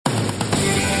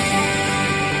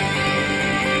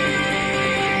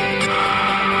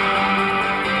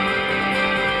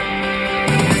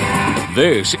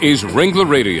This is Ringler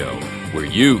Radio, where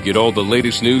you get all the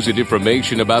latest news and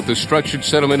information about the structured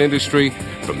settlement industry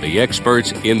from the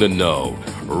experts in the know.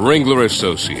 Ringler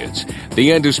Associates,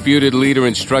 the undisputed leader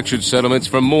in structured settlements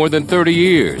for more than 30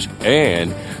 years,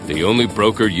 and the only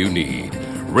broker you need.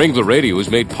 Ringler Radio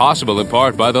is made possible in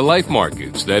part by the life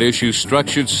markets that issue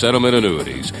structured settlement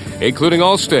annuities, including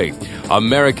Allstate,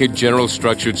 American General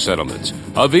Structured Settlements,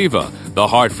 Aviva, The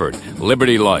Hartford,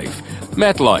 Liberty Life,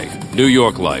 MetLife, New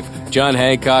York Life, John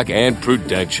Hancock, and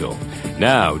Prudential.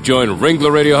 Now, join Ringler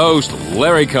Radio host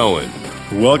Larry Cohen.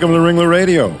 Welcome to Ringler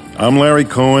Radio. I'm Larry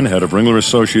Cohen, head of Ringler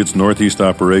Associates Northeast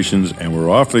Operations, and we're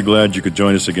awfully glad you could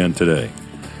join us again today.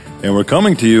 And we're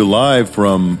coming to you live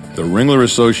from the Ringler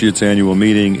Associates annual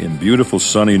meeting in beautiful,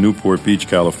 sunny Newport Beach,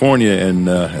 California. And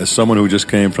as someone who just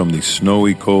came from the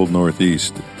snowy, cold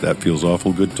Northeast, that feels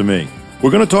awful good to me. We're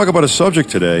going to talk about a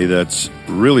subject today that's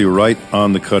really right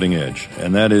on the cutting edge,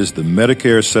 and that is the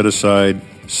Medicare Set-Aside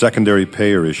Secondary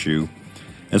Payer issue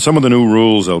and some of the new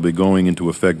rules that will be going into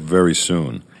effect very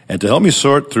soon. And to help me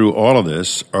sort through all of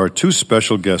this are two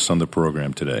special guests on the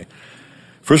program today.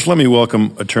 First, let me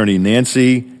welcome Attorney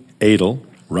Nancy Adel,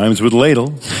 rhymes with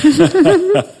ladle,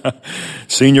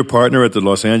 senior partner at the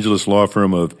Los Angeles law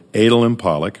firm of Adel and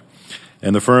Pollack.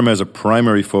 And the firm has a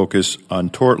primary focus on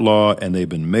tort law, and they've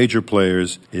been major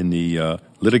players in the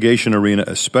litigation arena,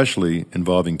 especially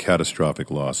involving catastrophic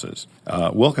losses.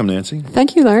 Welcome, Nancy.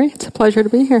 Thank you, Larry. It's a pleasure to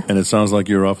be here. And it sounds like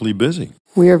you're awfully busy.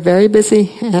 We are very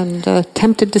busy and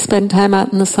tempted to spend time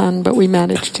out in the sun, but we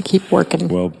managed to keep working.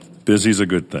 Well, busy's a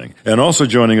good thing. And also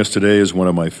joining us today is one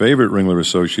of my favorite Ringler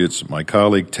Associates, my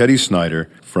colleague Teddy Snyder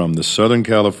from the Southern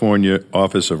California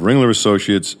office of Ringler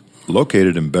Associates,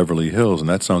 located in Beverly Hills, and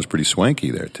that sounds pretty swanky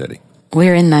there, Teddy.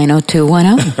 We're in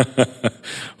 90210.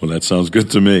 Well, that sounds good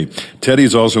to me.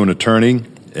 Teddy's also an attorney,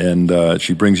 and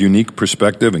she brings unique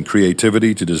perspective and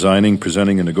creativity to designing,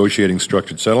 presenting, and negotiating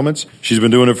structured settlements. She's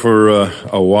been doing it for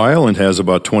a while and has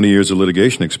about 20 years of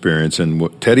litigation experience,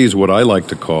 and Teddy is what I like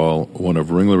to call one of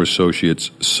Ringler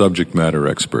Associates' subject matter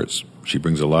experts. She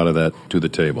brings a lot of that to the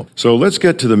table. So let's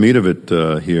get to the meat of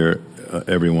it here,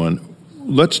 everyone.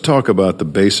 Let's talk about the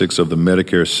basics of the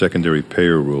Medicare secondary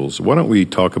payer rules. Why don't we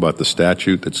talk about the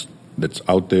statute that's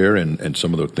out there and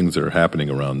some of the things that are happening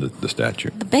around the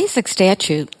statute? The basic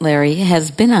statute, Larry,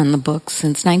 has been on the books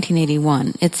since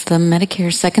 1981. It's the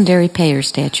Medicare Secondary Payer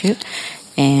Statute,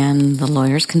 and the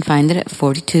lawyers can find it at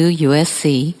 42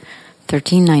 U.S.C.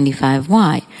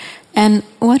 1395Y. And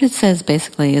what it says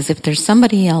basically is if there's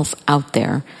somebody else out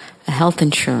there, a health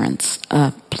insurance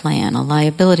plan, a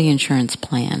liability insurance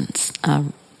plan,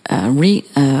 like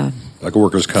a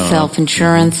workers' comp,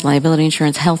 self-insurance, liability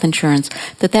insurance, health insurance,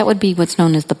 that would be what's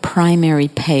known as the primary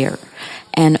payer.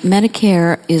 And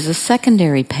Medicare is a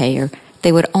secondary payer.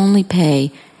 They would only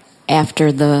pay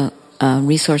after the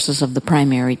resources of the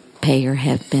primary payer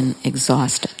have been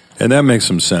exhausted. And that makes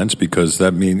some sense because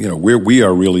that means, we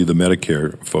are really the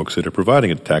Medicare folks that are providing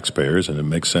it to taxpayers, and it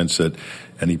makes sense that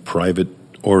any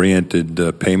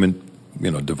private-oriented payment,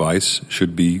 device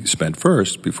should be spent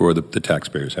first before the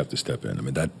taxpayers have to step in. I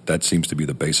mean, that seems to be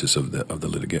the basis of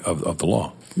the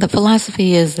law. The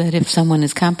philosophy is that if someone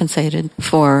is compensated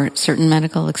for certain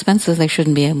medical expenses, they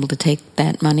shouldn't be able to take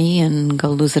that money and go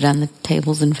lose it on the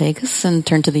tables in Vegas and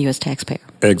turn to the U.S. taxpayer.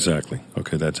 Exactly.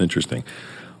 Okay, that's interesting.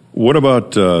 What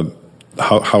about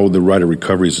how the right of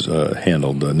recovery is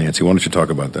handled? Nancy, why don't you talk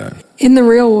about that? In the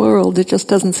real world, it just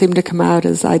doesn't seem to come out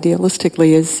as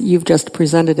idealistically as you've just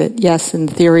presented it. Yes, in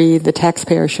theory, the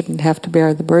taxpayer shouldn't have to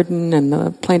bear the burden and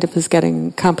the plaintiff is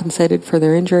getting compensated for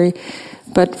their injury.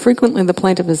 But frequently the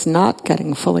plaintiff is not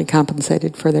getting fully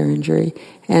compensated for their injury.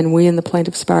 And we in the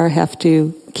plaintiff's bar have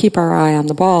to keep our eye on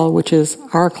the ball, which is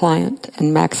our client,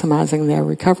 and maximizing their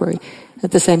recovery.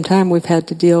 At the same time, we've had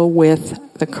to deal with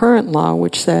the current law,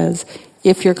 which says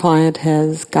if your client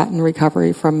has gotten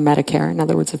recovery from Medicare, in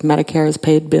other words, if Medicare has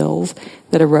paid bills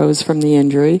that arose from the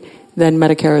injury, then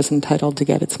Medicare is entitled to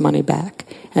get its money back.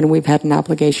 And we've had an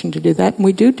obligation to do that, and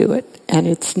we do it. And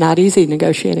it's not easy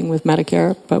negotiating with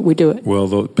Medicare, but we do it.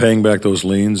 Well, paying back those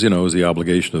liens, is the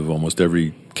obligation of almost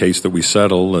every case that we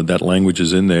settle. That language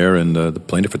is in there, and the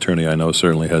plaintiff attorney, I know,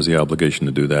 certainly has the obligation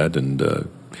to do that. And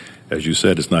as you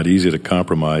said, it's not easy to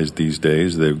compromise these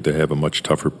days. They have a much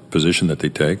tougher position that they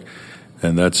take.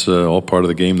 And that's all part of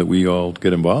the game that we all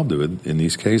get involved with in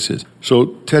these cases. So,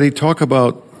 Teddy, talk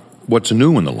about what's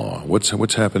new in the law.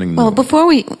 What's happening now? Well, before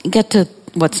we get to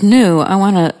what's new, I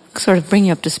want to sort of bring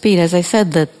you up to speed. As I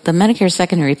said, the Medicare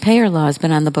Secondary Payer Law has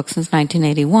been on the books since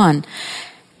 1981.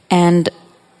 And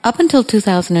up until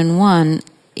 2001,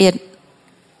 it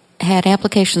had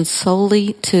applications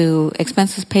solely to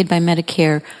expenses paid by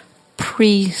Medicare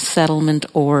pre-settlement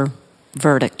or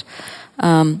verdict.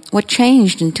 What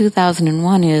changed in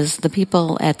 2001 is the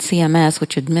people at CMS,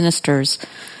 which administers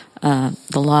the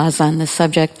laws on this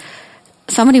subject,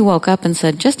 somebody woke up and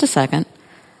said, just a second,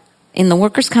 in the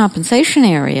workers' compensation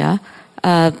area,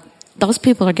 those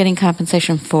people are getting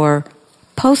compensation for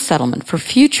post-settlement, for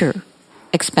future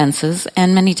expenses,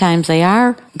 and many times they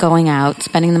are going out,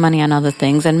 spending the money on other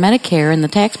things, and Medicare and the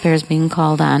taxpayers being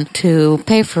called on to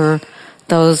pay for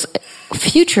those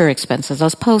future expenses,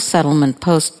 those post-settlement,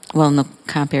 in the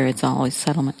comp area it's always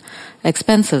settlement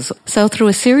expenses. So through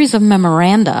a series of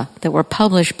memoranda that were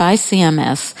published by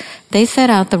CMS, they set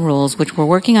out the rules which we're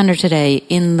working under today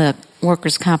in the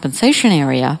workers' compensation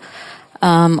area,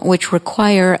 which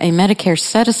require a Medicare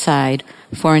set-aside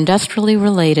for industrially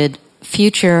related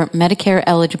future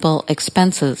Medicare-eligible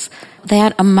expenses.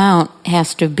 That amount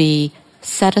has to be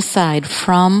set aside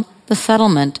from the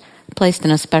settlement, placed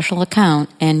in a special account,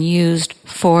 and used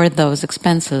for those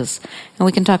expenses. And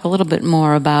we can talk a little bit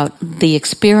more about the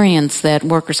experience that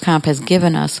workers' comp has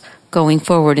given us going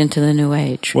forward into the new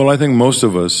age. Well, I think most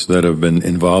of us that have been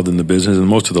involved in the business, and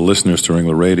most of the listeners to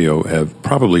Ringler Radio, have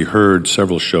probably heard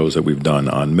several shows that we've done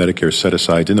on Medicare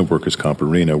set-asides in the workers' comp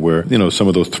arena, where, some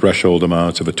of those threshold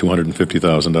amounts of a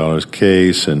 $250,000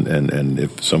 case, and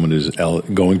if someone is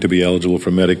going to be eligible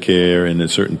for Medicare in a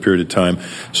certain period of time,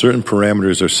 certain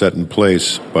parameters are set in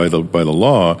place by the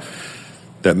law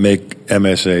that make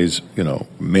MSAs,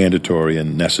 mandatory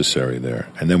and necessary there.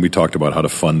 And then we talked about how to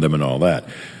fund them and all that.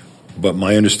 But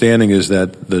my understanding is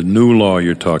that the new law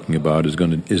you're talking about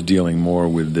is dealing more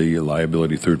with the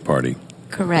liability third party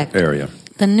area.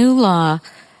 The new law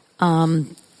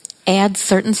adds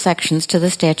certain sections to the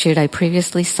statute I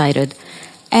previously cited,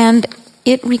 and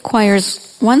it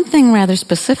requires one thing rather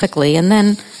specifically, and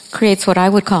then creates what I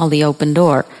would call the open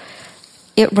door.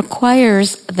 It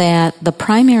requires that the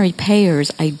primary payers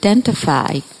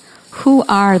identify who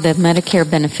are the Medicare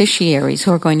beneficiaries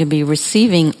who are going to be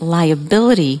receiving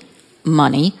liability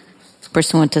money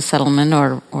pursuant to settlement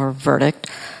or verdict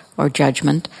or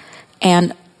judgment,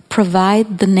 and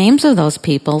provide the names of those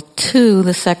people to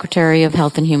the Secretary of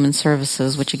Health and Human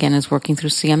Services, which again is working through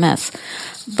CMS.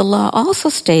 The law also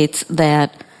states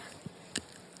that,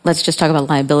 let's just talk about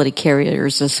liability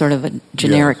carriers as sort of a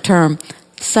generic term,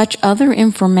 such other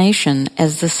information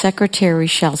as the Secretary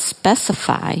shall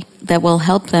specify that will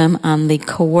help them on the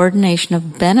coordination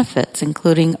of benefits,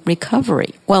 including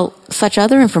recovery. Well, such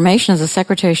other information as the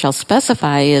Secretary shall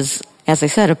specify is, as I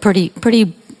said, a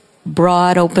pretty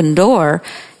broad open door,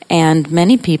 and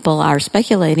many people are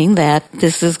speculating that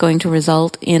this is going to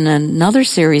result in another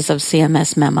series of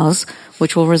CMS memos,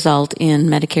 which will result in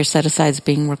Medicare set-asides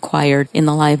being required in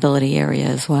the liability area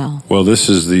as well. Well, this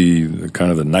is the kind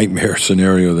of the nightmare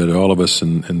scenario that all of us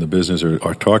in the business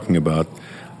are talking about,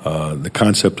 the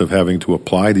concept of having to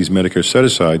apply these Medicare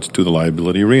set-asides to the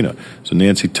liability arena. So,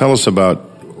 Nancy, tell us about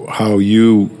how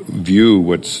you view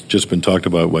what's just been talked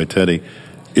about by Teddy.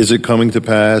 Is it coming to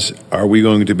pass? Are we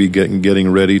going to be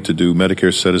getting ready to do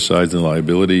Medicare set-asides in the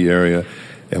liability area?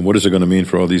 And what is it going to mean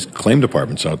for all these claim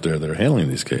departments out there that are handling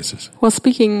these cases? Well,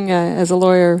 speaking as a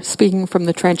lawyer, speaking from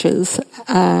the trenches,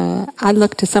 I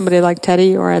look to somebody like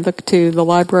Teddy, or I look to the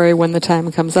library when the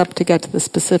time comes up to get to the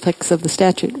specifics of the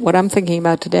statute. What I'm thinking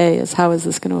about today is, how is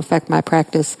this going to affect my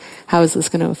practice? How is this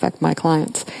going to affect my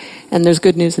clients? And there's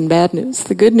good news and bad news.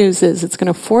 The good news is it's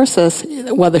going to force us,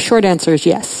 well, the short answer is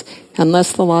yes.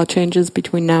 Unless the law changes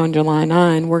between now and July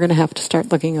 9, we're going to have to start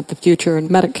looking at the future and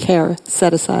Medicare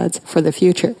set-asides for the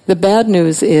future. The bad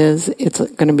news is it's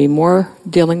going to be more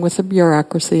dealing with the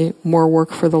bureaucracy, more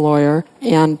work for the lawyer,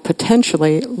 and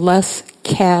potentially less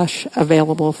cash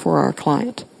available for our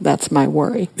client. That's my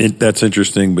worry. That's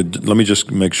interesting, but let me just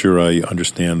make sure I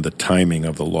understand the timing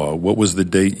of the law. What was the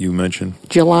date you mentioned?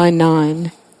 July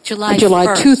 9. July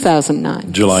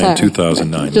 2009. July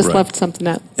 2009. Just right. left something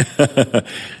out.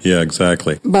 Yeah,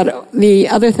 exactly. But the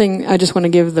other thing I just want to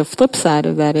give the flip side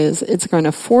of that is, it's going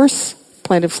to force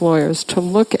plaintiffs' lawyers to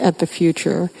look at the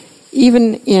future,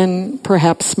 even in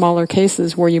perhaps smaller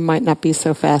cases where you might not be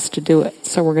so fast to do it.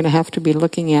 So we're going to have to be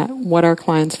looking at what our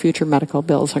clients' future medical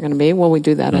bills are going to be. Well, we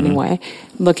do that anyway.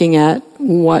 Looking at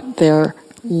what their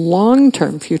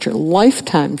long-term future,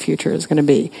 lifetime future is going to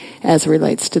be as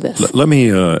relates to this. Let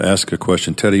me ask a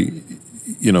question, Teddy.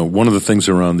 One of the things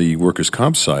around the workers'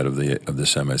 comp side of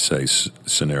this MSA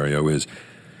scenario is,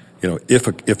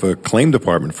 if a claim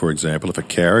department, for example, if a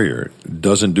carrier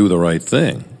doesn't do the right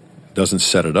thing, doesn't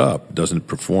set it up, doesn't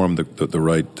perform the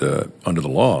right under the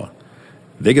law,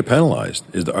 they get penalized.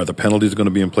 Are the penalties going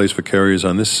to be in place for carriers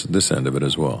on this end of it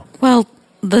as well? Well,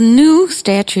 the new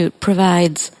statute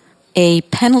provides a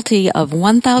penalty of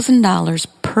 $1,000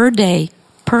 per day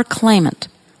per claimant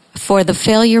for the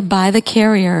failure by the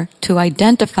carrier to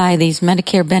identify these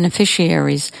Medicare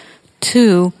beneficiaries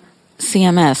to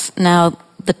CMS. Now,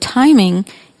 the timing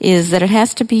is that it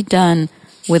has to be done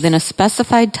within a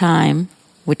specified time,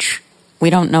 which we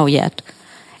don't know yet,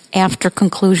 after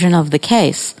conclusion of the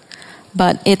case.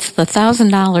 But it's the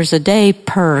 $1,000 a day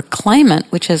per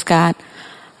claimant, which has got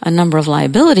a number of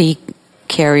liability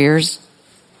carriers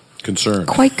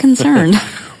quite concerned.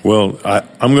 Well,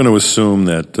 I'm going to assume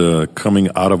that coming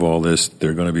out of all this,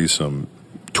 there are going to be some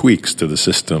tweaks to the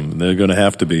system. They're going to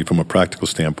have to be from a practical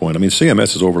standpoint. I mean,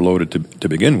 CMS is overloaded to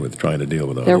begin with trying to deal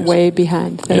with all They're these. way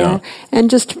behind. They are. And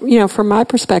just, from my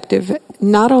perspective,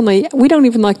 not only, we don't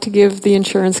even like to give the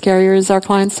insurance carriers our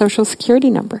client's social security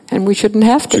number, and we shouldn't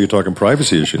have to. So you're talking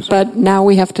privacy issues. But now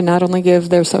we have to not only give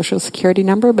their social security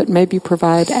number, but maybe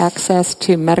provide access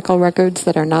to medical records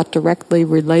that are not directly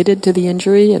related to the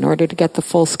injury in order to get the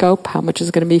full scope. How much is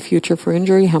going to be future for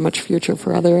injury? How much future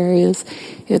for other areas?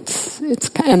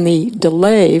 And the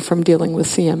delay from dealing with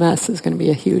CMS is going to be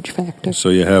a huge factor. So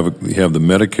you have the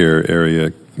Medicare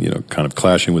area, kind of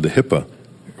clashing with the HIPAA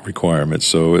requirements.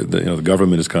 So the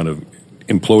government is kind of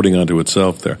imploding onto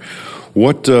itself there.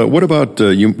 What about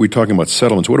we're talking about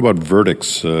settlements? What about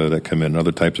verdicts that come in,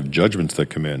 other types of judgments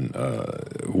that come in?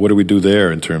 What do we do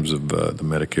there in terms of the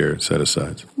Medicare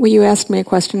set-asides? Well, you asked me a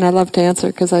question I'd love to answer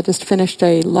because I just finished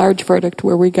a large verdict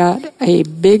where we got a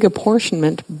big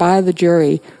apportionment by the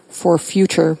jury for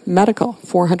future medical,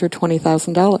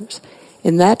 $420,000.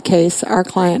 In that case, our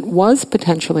client was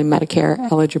potentially Medicare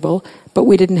eligible, but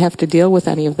we didn't have to deal with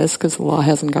any of this because the law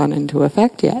hasn't gone into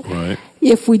effect yet. Right.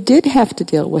 If we did have to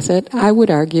deal with it, I would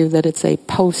argue that it's a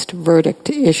post-verdict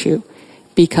issue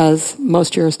because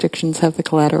most jurisdictions have the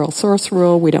collateral source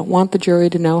rule. We don't want the jury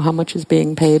to know how much is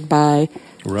being paid by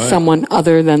someone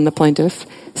other than the plaintiff.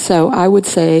 So I would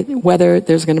say whether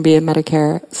there's going to be a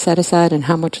Medicare set-aside and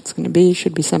how much it's going to be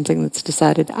should be something that's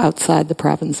decided outside the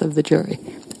province of the jury.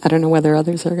 I don't know whether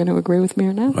others are going to agree with me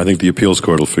or not. I think the appeals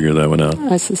court will figure that one out.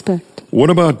 I suspect. What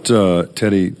about,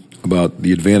 Teddy, about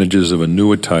the advantages of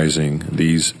annuitizing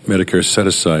these Medicare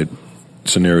set-aside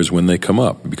scenarios when they come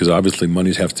up? Because obviously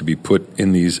monies have to be put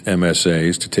in these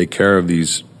MSAs to take care of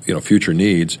these future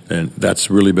needs, and that's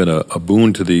really been a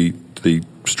boon to the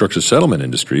structured settlement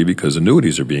industry because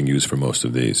annuities are being used for most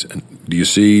of these. And do you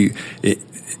see it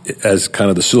as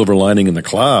kind of the silver lining in the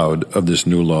cloud of this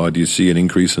new law? Do you see an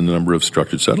increase in the number of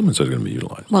structured settlements that are going to be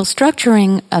utilized? Well,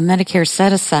 structuring a Medicare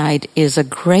set-aside is a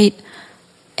great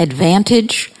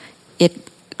advantage. It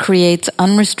creates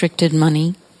unrestricted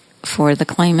money for the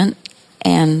claimant,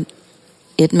 and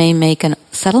it may make a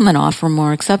settlement offer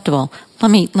more acceptable. Let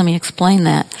me explain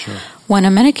that. Sure. When a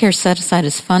Medicare set-aside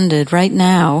is funded right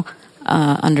now,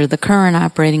 under the current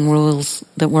operating rules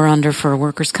that we're under for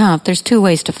workers' comp, there's two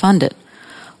ways to fund it.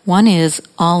 One is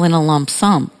all in a lump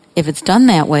sum. If it's done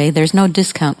that way, there's no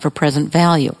discount for present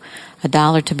value.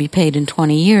 $1 to be paid in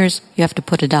 20 years, you have to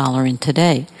put $1 in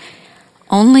today.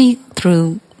 Only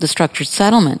through the structured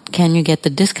settlement can you get the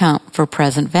discount for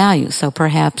present value. So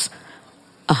perhaps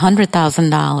a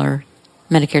 $100,000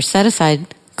 Medicare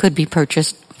set-aside could be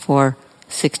purchased for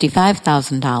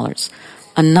 $65,000.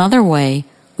 Another way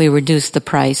we reduce the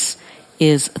price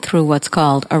is through what's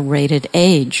called a rated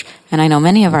age. And I know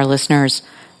many of our listeners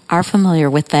are familiar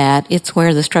with that. It's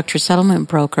where the structured settlement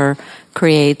broker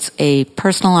creates a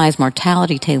personalized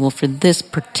mortality table for this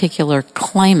particular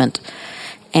claimant.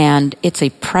 And it's a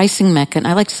pricing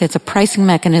mechanism. I like to say it's a pricing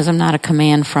mechanism, not a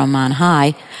command from on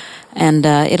high. And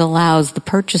it allows the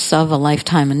purchase of a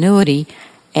lifetime annuity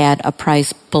at a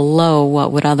price below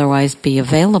what would otherwise be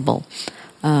available.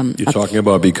 You're talking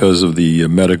about because of the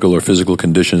medical or physical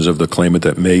conditions of the claimant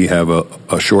that may have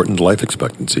a shortened life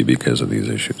expectancy because of these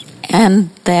issues.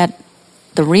 And that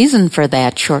the reason for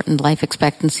that shortened life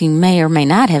expectancy may or may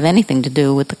not have anything to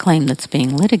do with the claim that's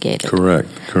being litigated. Correct.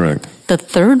 The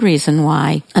third reason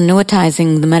why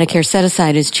annuitizing the Medicare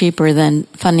set-aside is cheaper than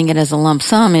funding it as a lump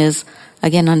sum is,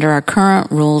 again, under our current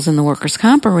rules in the workers'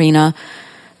 comp arena,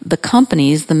 the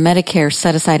companies, the Medicare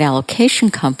set-aside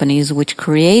allocation companies, which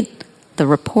create the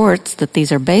reports that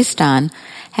these are based on,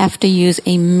 have to use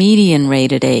a median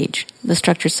rated age. The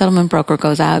structured settlement broker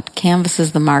goes out,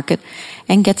 canvasses the market,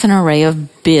 and gets an array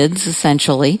of bids,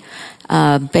 essentially,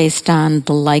 based on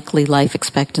the likely life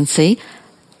expectancy.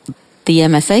 The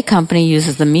MSA company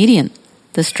uses the median.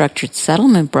 The structured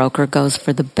settlement broker goes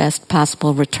for the best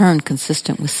possible return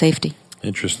consistent with safety.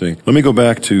 Interesting. Let me go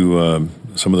back to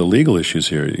some of the legal issues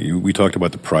here. We talked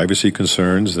about the privacy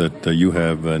concerns that you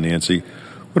have, Nancy.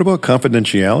 What about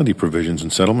confidentiality provisions in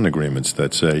settlement agreements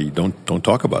that say don't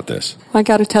talk about this? I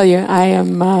got to tell you, I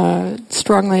am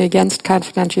strongly against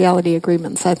confidentiality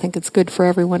agreements. I think it's good for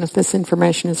everyone if this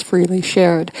information is freely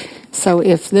shared. So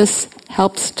if this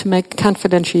helps to make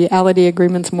confidentiality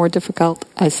agreements more difficult,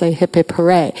 I say hip hip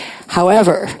hooray.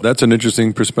 However, that's an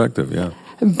interesting perspective, yeah.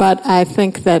 But I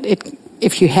think that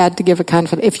if you had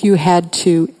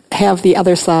to have the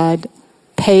other side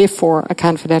pay for a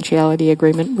confidentiality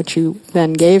agreement, which you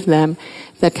then gave them,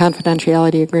 that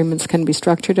confidentiality agreements can be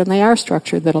structured, and they are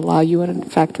structured, that allow you and in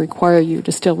fact require you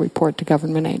to still report to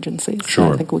government agencies. Sure.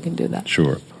 So I think we can do that.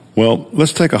 Sure. Well,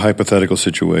 let's take a hypothetical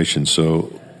situation.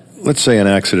 So let's say an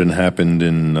accident happened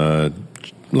in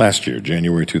last year,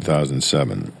 January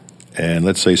 2007. And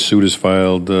let's say suit is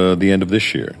filed the end of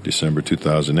this year, December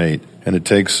 2008. And it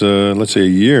takes, let's say, a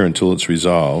year until it's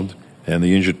resolved. And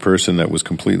the injured person that was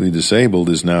completely disabled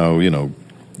is now,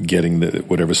 getting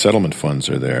whatever settlement funds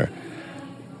are there.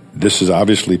 This is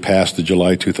obviously past the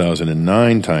July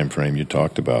 2009 timeframe you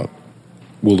talked about.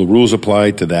 Will the rules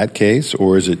apply to that case,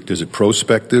 or is it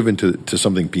prospective into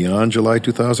something beyond July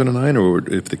 2009, or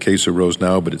if the case arose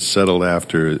now but it's settled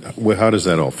after? How does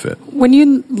that all fit? When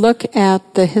you look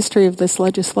at the history of this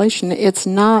legislation, it's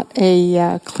not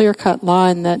a clear-cut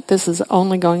line that this is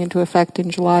only going into effect in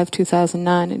July of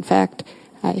 2009. In fact,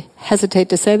 I hesitate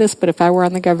to say this, but if I were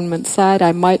on the government side,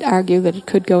 I might argue that it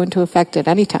could go into effect at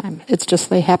any time. It's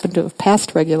just they happen to have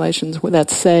passed regulations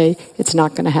that say it's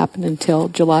not going to happen until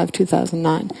July of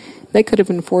 2009. They could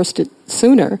have enforced it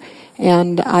sooner,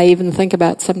 and I even think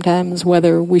about sometimes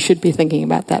whether we should be thinking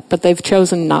about that, but they've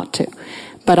chosen not to.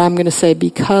 But I'm going to say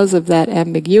because of that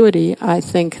ambiguity, I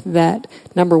think that,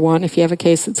 number one, if you have a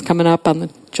case that's coming up on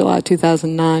the July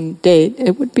 2009 date,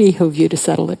 it would behoove you to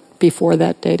settle it before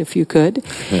that date if you could.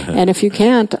 And if you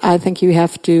can't, I think you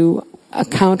have to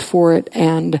account for it,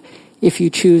 and if you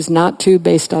choose not to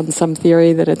based on some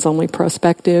theory that it's only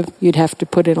prospective, you'd have to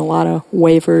put in a lot of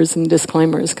waivers and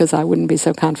disclaimers because I wouldn't be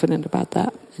so confident about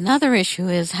that. Another issue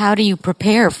is how do you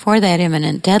prepare for that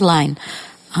imminent deadline?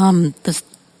 The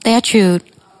statute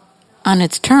on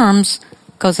its terms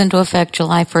goes into effect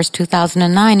July 1st,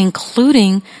 2009,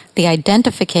 including the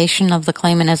identification of the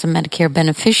claimant as a Medicare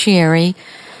beneficiary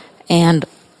and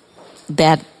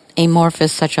that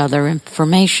amorphous such other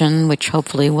information, which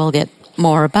hopefully we'll get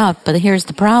more about. But here's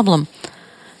the problem.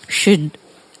 Should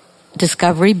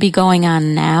discovery be going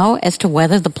on now as to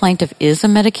whether the plaintiff is a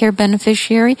Medicare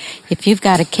beneficiary? If you've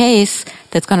got a case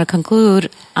that's going to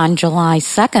conclude on July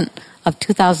 2nd of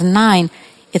 2009,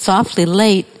 it's awfully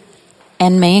late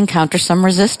and may encounter some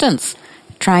resistance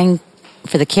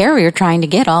for the carrier trying to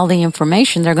get all the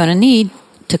information they're going to need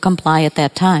to comply at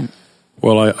that time.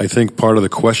 Well, I think part of the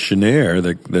questionnaire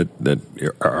that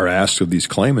are asked of these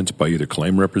claimants by either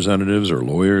claim representatives or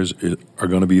lawyers are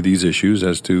going to be these issues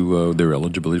as to their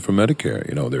eligibility for Medicare.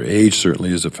 Their age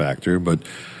certainly is a factor, but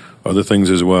other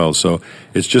things as well. So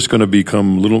it's just going to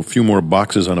become a few more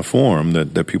boxes on a form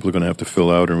that people are going to have to fill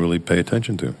out and really pay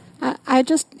attention to. I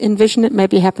just envision it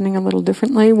maybe happening a little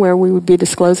differently, where we would be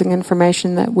disclosing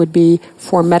information that would be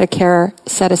for Medicare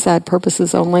set-aside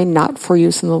purposes only, not for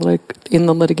use in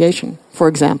the litigation, for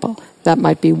example. That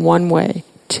might be one way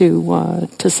to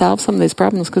solve some of these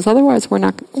problems, because otherwise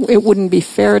it wouldn't be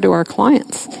fair to our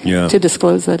clients to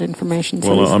disclose that information.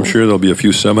 Well, I'm sure there'll be a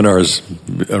few seminars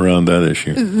around that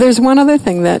issue. There's one other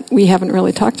thing that we haven't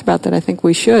really talked about that I think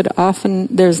we should. Often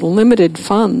there's limited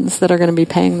funds that are going to be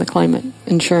paying the claimant.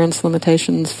 Insurance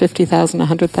limitations, $50,000,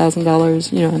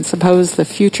 $100,000, and suppose the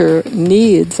future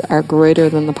needs are greater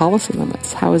than the policy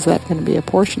limits. How is that going to be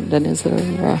apportioned, and is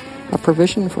there a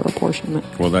provision for apportionment?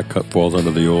 Well, that falls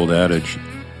under the old adage,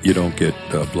 you don't get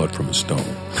blood from a stone.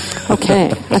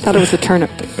 Okay. I thought it was a turnip.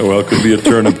 Well, it could be a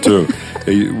turnip, too.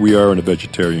 We are in a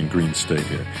vegetarian green state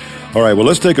here. All right, well,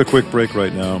 let's take a quick break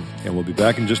right now, and we'll be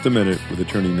back in just a minute with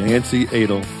Attorney Nancy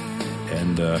Adel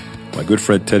and my good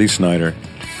friend Teddy Snyder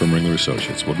from Ringler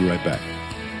Associates. We'll be right back.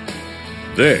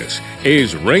 This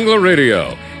is Ringler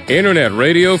Radio, Internet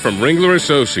radio from Ringler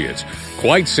Associates.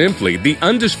 Quite simply, the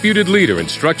undisputed leader in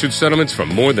structured settlements for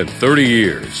more than 30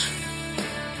 years.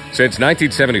 Since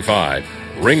 1975,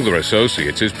 Ringler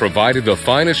Associates has provided the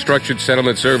finest structured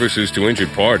settlement services to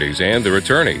injured parties and their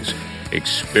attorneys.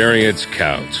 Experience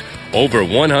counts. Over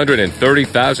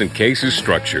 130,000 cases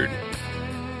structured.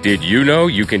 Did you know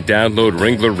you can download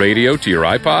Ringler Radio to your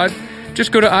iPod?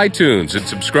 Just go to iTunes and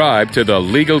subscribe to the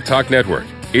Legal Talk Network.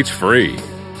 It's free.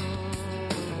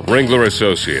 Ringler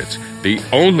Associates, the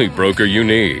only broker you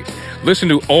need. Listen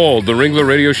to all the Ringler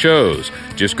Radio shows.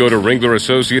 Just go to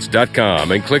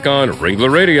ringlerassociates.com and click on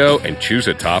Ringler Radio and choose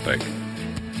a topic.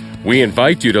 We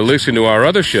invite you to listen to our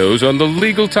other shows on the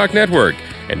Legal Talk Network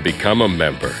and become a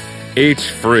member. It's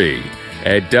free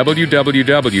at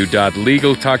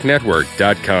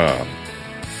www.LegalTalkNetwork.com.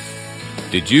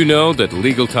 Did you know that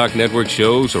Legal Talk Network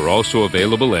shows are also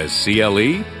available as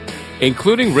CLE,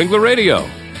 including Ringler Radio?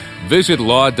 Visit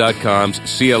law.com's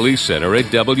CLE Center at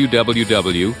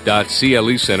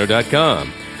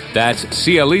www.clecenter.com. That's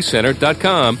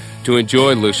clecenter.com to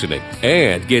enjoy listening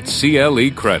and get CLE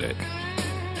credit.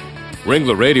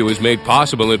 Ringler Radio is made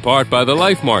possible in part by the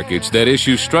life markets that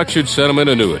issue structured settlement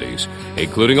annuities,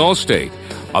 including Allstate,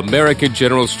 American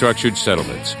General Structured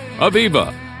Settlements,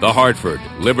 Aviva, The Hartford,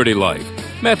 Liberty Life,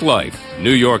 MetLife,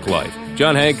 New York Life,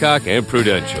 John Hancock, and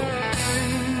Prudential.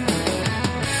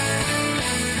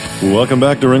 Welcome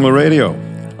back to Ringler Radio.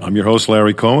 I'm your host,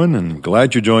 Larry Cohen, and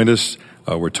glad you joined us.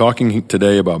 We're talking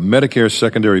today about Medicare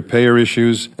secondary payer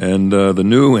issues and the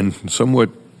new and somewhat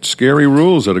scary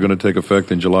rules that are going to take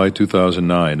effect in July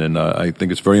 2009. And I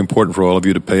think it's very important for all of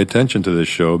you to pay attention to this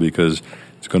show because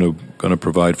it's going to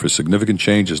provide for significant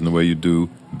changes in the way you do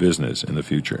business in the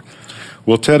future.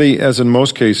 Well, Teddy, as in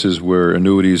most cases where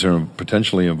annuities are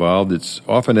potentially involved, it's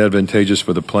often advantageous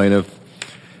for the plaintiff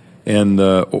and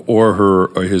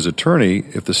or his attorney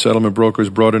if the settlement broker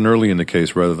is brought in early in the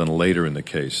case rather than later in the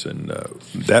case. And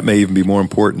that may even be more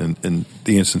important in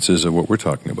the instances of what we're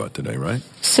talking about today, right?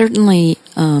 Certainly,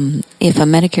 if a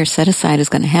Medicare set-aside is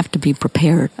going to have to be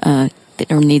prepared,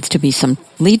 there needs to be some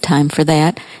lead time for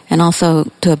that, and also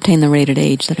to obtain the rated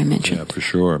age that I mentioned. Yeah, for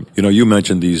sure. You know, you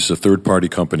mentioned these third-party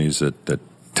companies that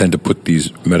tend to put these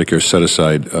Medicare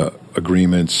set-aside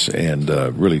agreements and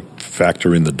really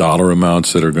factor in the dollar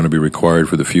amounts that are going to be required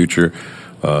for the future.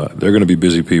 They're going to be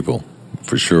busy people,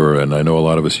 for sure, and I know a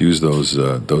lot of us use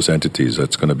those entities.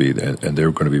 That's going to be, and they're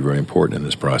going to be very important in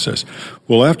this process.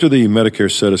 Well, after the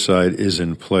Medicare set-aside is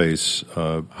in place,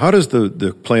 how does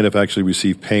the plaintiff actually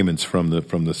receive payments from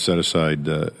the set-aside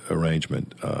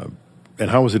arrangement,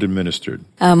 and how is it administered?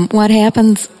 What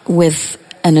happens with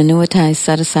an annuitized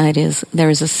set-aside is there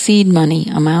is a seed money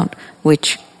amount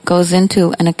which goes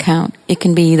into an account. It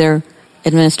can be either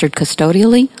administered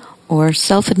custodially or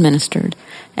self-administered,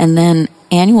 and then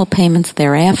annual payments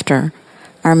thereafter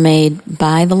are made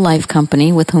by the life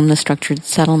company with whom the structured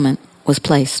settlement was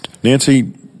placed.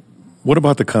 Nancy, what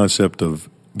about the concept of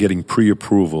getting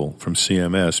pre-approval from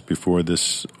CMS before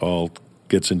this all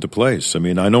gets into place? I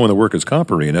mean, I know in the workers' comp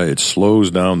arena, it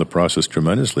slows down the process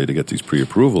tremendously to get these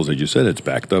pre-approvals. As you said, it's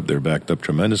backed up. They're backed up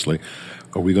tremendously.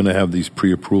 Are we going to have these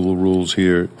pre-approval rules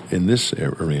here in this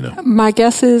arena? My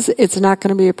guess is it's not going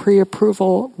to be a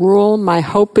pre-approval rule. My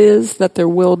hope is that there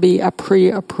will be a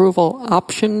pre-approval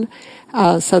option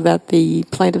so that the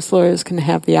plaintiff's lawyers can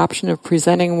have the option of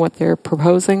presenting what they're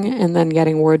proposing and then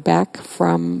getting word back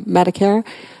from Medicare.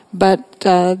 But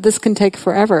this can take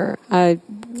forever. I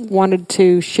wanted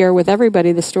to share with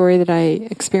everybody the story that I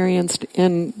experienced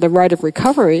in the right of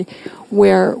recovery,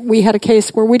 where we had a case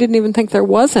where we didn't even think there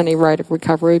was any right of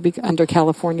recovery under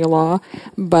California law,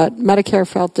 but Medicare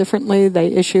felt differently. They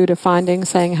issued a finding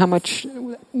saying how much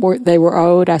they were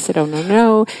owed. I said, oh,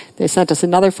 no. They sent us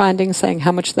another finding saying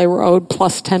how much they were owed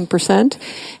plus 10%,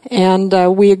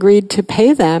 and we agreed to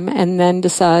pay them and then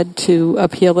decide to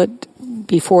appeal it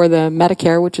before the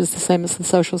Medicare, which is the same as the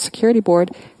Social Security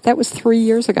Board. That was 3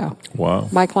 years ago. Wow.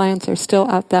 My clients are still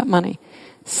out that money.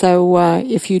 So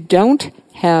if you don't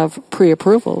have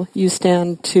pre-approval, you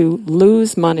stand to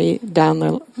lose money down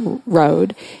the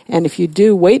road. And if you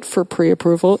do wait for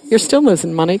pre-approval, you're still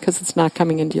losing money because it's not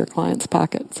coming into your client's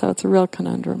pocket. So it's a real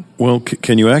conundrum. Well,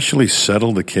 can you actually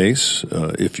settle the case?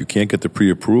 If you can't get the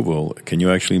pre-approval, can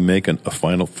you actually make a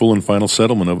full and final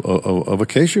settlement of a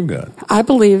case you've got? I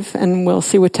believe, and we'll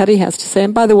see what Teddy has to say.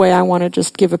 And by the way, I want to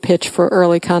just give a pitch for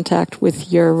early contact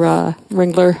with your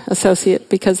Ringler associate,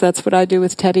 because that's what I do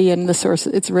with Teddy, and the source,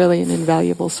 it's really an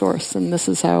invaluable source. And this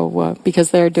is how,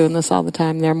 because they're doing this all the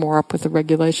time, they're more up with the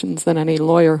regulations than any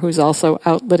lawyer who's also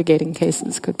out litigating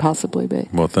cases could possibly be.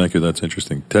 Well, thank you. That's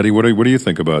interesting. Teddy, what do you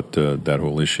think about that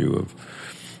whole issue of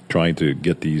trying to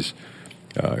get these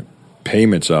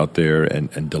payments out there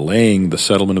and delaying the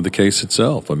settlement of the case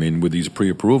itself? I mean, with these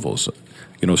pre-approvals.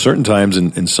 You know, certain times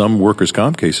in some workers'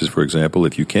 comp cases, for example,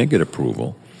 if you can't get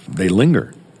approval, they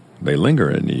linger.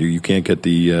 And you can't get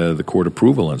the court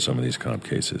approval on some of these comp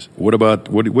cases. What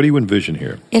do you envision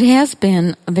here? It has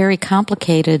been very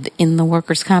complicated in the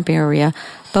workers' comp area,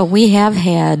 but we have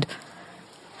had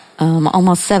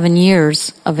almost 7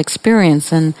 years of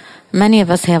experience, and many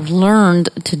of us have learned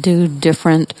to do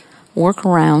different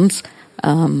workarounds,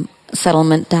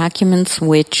 settlement documents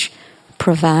which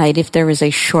provide if there is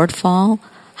a shortfall,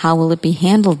 how will it be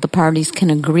handled? The parties can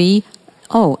agree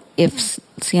if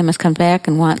CMS comes back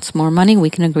and wants more money, we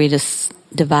can agree to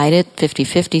divide it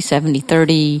 50-50,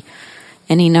 70-30,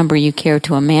 any number you care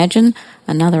to imagine.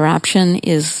 Another option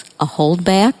is a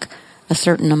holdback. A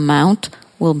certain amount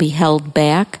will be held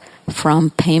back from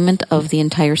payment of the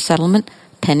entire settlement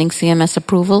pending CMS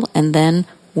approval, and then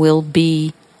will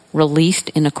be released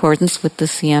in accordance with the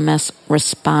CMS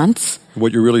response.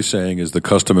 What you're really saying is the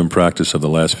custom and practice of the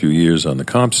last few years on the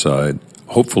comp side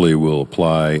hopefully will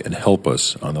apply and help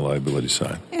us on the liability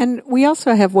side. And we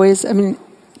also have ways,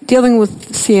 dealing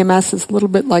with CMS is a little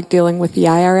bit like dealing with the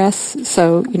IRS.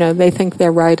 So, they think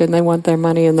they're right and they want their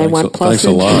money and they want plus. Thanks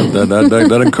a lot.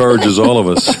 That encourages all of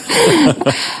us.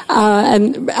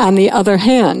 And on the other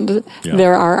hand,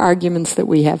 there are arguments that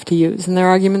we have to use. And there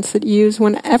are arguments that you use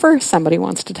whenever somebody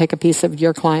wants to take a piece of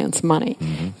your client's money.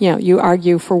 Mm-hmm. You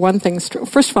argue for one thing.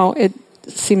 First of all, it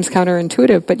seems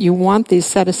counterintuitive, but you want these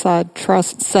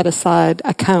set-aside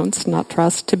accounts, not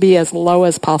trust, to be as low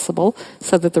as possible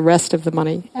so that the rest of the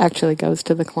money actually goes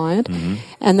to the client. Mm-hmm.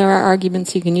 And there are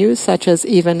arguments you can use, such as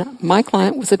even, my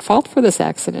client was at fault for this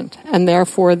accident, and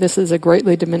therefore this is a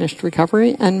greatly diminished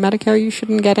recovery, and Medicare, you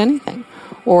shouldn't get anything.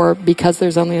 Or because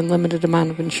there's only a limited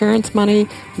amount of insurance money,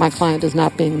 my client is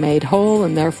not being made whole,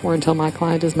 and therefore until my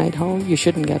client is made whole, you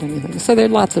shouldn't get anything. So there are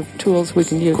lots of tools we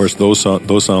can use. Of course, those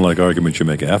sound like arguments you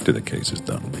make after the case is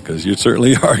done, because you're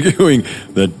certainly arguing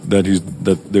that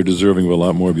they're deserving of a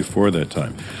lot more before that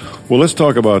time. Well, let's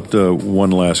talk about one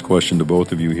last question to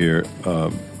both of you here.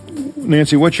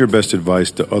 Nancy, what's your best advice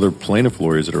to other plaintiff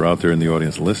lawyers that are out there in the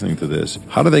audience listening to this?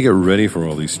 How do they get ready for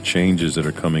all these changes that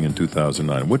are coming in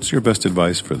 2009? What's your best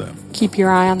advice for them? Keep your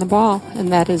eye on the ball,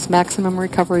 and that is maximum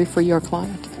recovery for your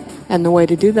client. And the way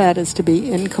to do that is to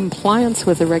be in compliance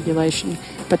with the regulation,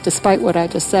 but despite what I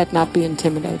just said, not be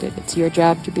intimidated. It's your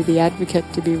job to be the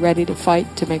advocate, to be ready to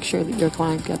fight, to make sure that your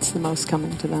client gets the most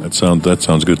coming to them. That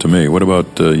sounds good to me. What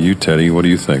about you, Teddy? What do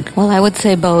you think? Well, I would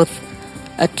say both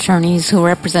attorneys who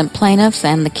represent plaintiffs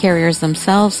and the carriers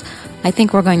themselves. I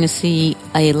think we're going to see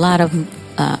a lot of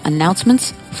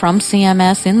announcements from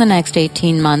CMS in the next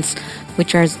 18 months,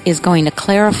 which is going to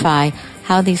clarify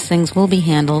how these things will be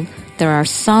handled. There are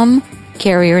some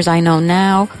carriers I know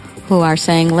now who are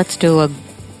saying, let's do a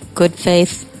good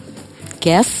faith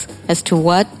guess as to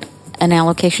what an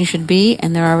allocation should be,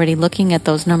 and they're already looking at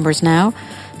those numbers now.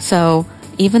 So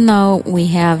even though we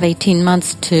have 18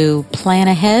 months to plan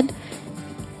ahead,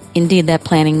 indeed, that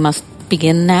planning must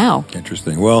begin now.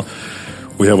 Interesting. Well,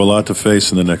 we have a lot to face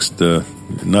in the next,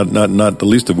 not the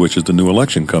least of which is the new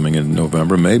election coming in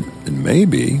November.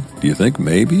 Maybe, do you think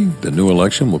maybe the new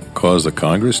election will cause the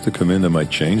Congress to come in that might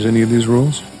change any of these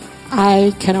rules?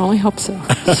 I can only hope so.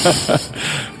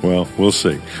 Well, we'll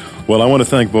see. Well, I want to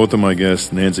thank both of my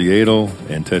guests, Nancy Adel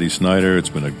and Teddy Snyder. It's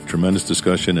been a tremendous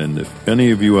discussion, and if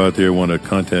any of you out there want to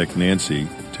contact Nancy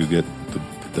to get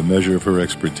the measure of her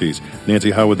expertise. Nancy,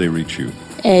 how would they reach you?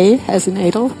 A as in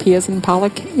Adel, P as in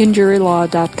Pollack,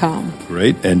 injurylaw.com.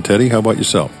 Great. And Teddy, how about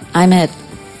yourself? I'm at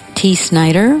T.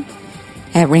 Snyder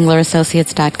at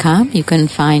ringlerassociates.com. You can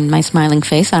find my smiling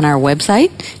face on our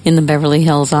website in the Beverly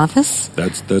Hills office.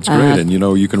 That's great. And,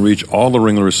 you can reach all the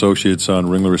Ringler Associates on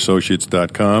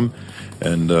ringlerassociates.com.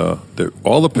 And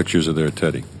all the pictures are there,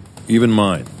 Teddy, even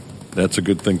mine. That's a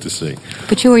good thing to see.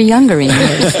 But you were younger in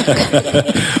years.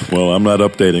 Well, I'm not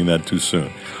updating that too soon.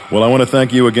 Well, I want to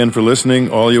thank you again for listening,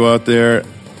 all you out there.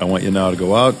 I want you now to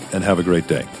go out and have a great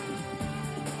day.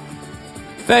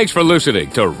 Thanks for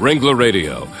listening to Ringler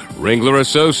Radio. Ringler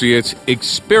Associates,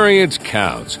 experience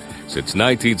counts. Since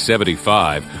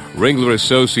 1975, Ringler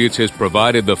Associates has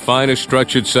provided the finest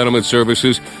structured settlement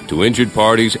services to injured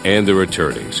parties and their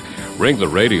attorneys.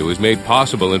 Ringler Radio is made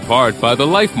possible in part by the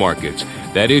life markets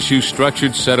that issue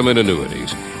structured settlement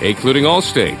annuities, including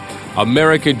Allstate,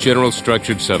 American General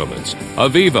Structured Settlements,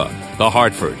 Aviva, The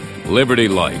Hartford, Liberty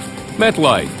Life,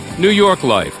 MetLife, New York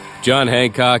Life, John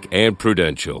Hancock, and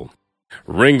Prudential.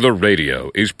 Ringler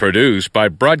Radio is produced by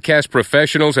broadcast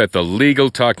professionals at the Legal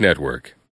Talk Network.